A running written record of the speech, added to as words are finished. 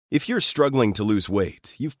If you're struggling to lose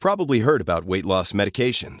weight, you've probably heard about weight loss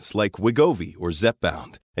medications like Wegovy or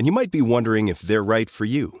Zepbound, and you might be wondering if they're right for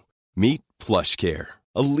you. Meet PlushCare,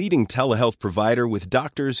 a leading telehealth provider with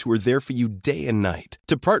doctors who are there for you day and night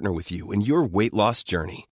to partner with you in your weight loss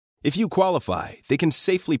journey. If you qualify, they can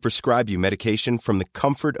safely prescribe you medication from the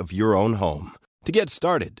comfort of your own home. To get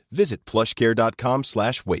started, visit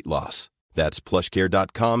plushcare.com/weightloss. That's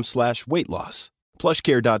plushcare.com/weightloss.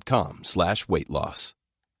 plushcare.com/weightloss.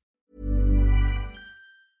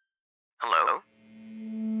 Hello?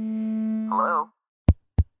 Hello?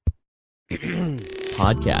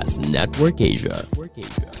 Podcast Network Asia.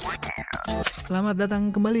 Selamat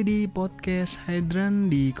datang kembali di podcast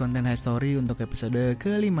Hydran di konten High Story untuk episode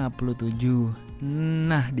ke-57.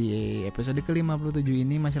 Nah, di episode ke-57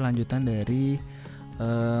 ini masih lanjutan dari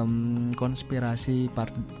konspirasi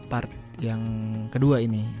part yang kedua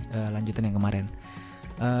ini, lanjutan yang kemarin.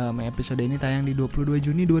 Episode ini tayang di 22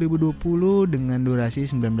 Juni 2020 dengan durasi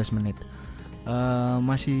 19 menit.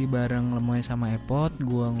 Masih bareng Lemoy sama Epot.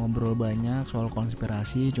 Gua ngobrol banyak soal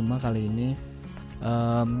konspirasi. Cuma kali ini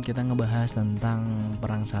kita ngebahas tentang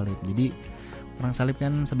perang salib. Jadi perang salib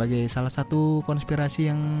kan sebagai salah satu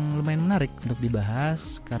konspirasi yang lumayan menarik untuk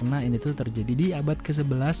dibahas, karena ini tuh terjadi di abad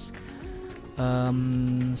ke-11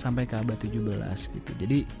 sampai ke abad 17 gitu.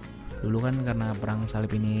 Jadi dulu kan karena perang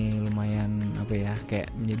salib ini lumayan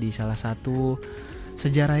kayak menjadi salah satu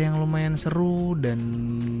sejarah yang lumayan seru dan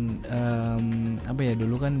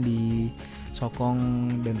dulu kan disokong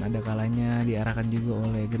dan ada kalanya diarahkan juga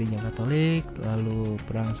oleh gereja Katolik. Lalu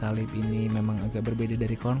perang salib ini memang agak berbeda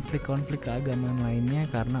dari konflik-konflik keagamaan lainnya,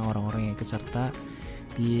 karena orang-orang yang ikut serta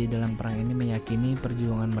di dalam perang ini meyakini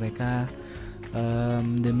perjuangan mereka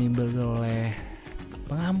demi beroleh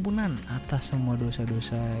pengampunan atas semua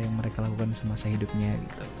dosa-dosa yang mereka lakukan semasa hidupnya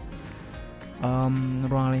gitu.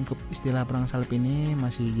 Ruang lingkup istilah perang salib ini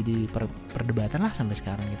masih jadi perdebatan lah sampai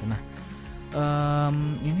sekarang gitu. Nah,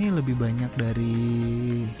 ini lebih banyak dari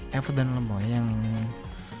Evo dan Lemoy yang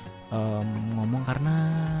ngomong karena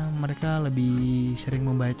mereka lebih sering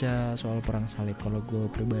membaca soal perang salib. Kalau gue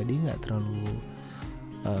pribadi nggak terlalu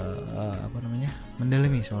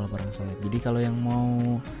mendalami soal perang salib. Jadi kalau yang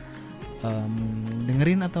mau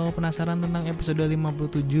dengerin atau penasaran tentang episode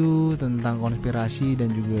 57 tentang konspirasi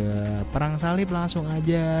dan juga perang salib, langsung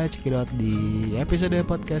aja check it out di episode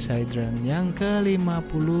podcast Hydran yang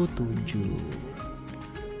ke-57.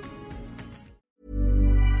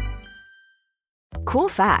 Cool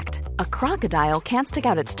fact, a crocodile can't stick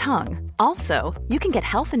out its tongue. Also, you can get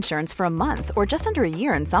health insurance for a month or just under a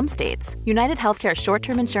year in some states. United Healthcare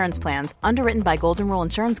short-term insurance plans, underwritten by Golden Rule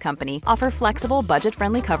Insurance Company, offer flexible,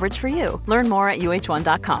 budget-friendly coverage for you. Learn more at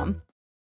uh1.com.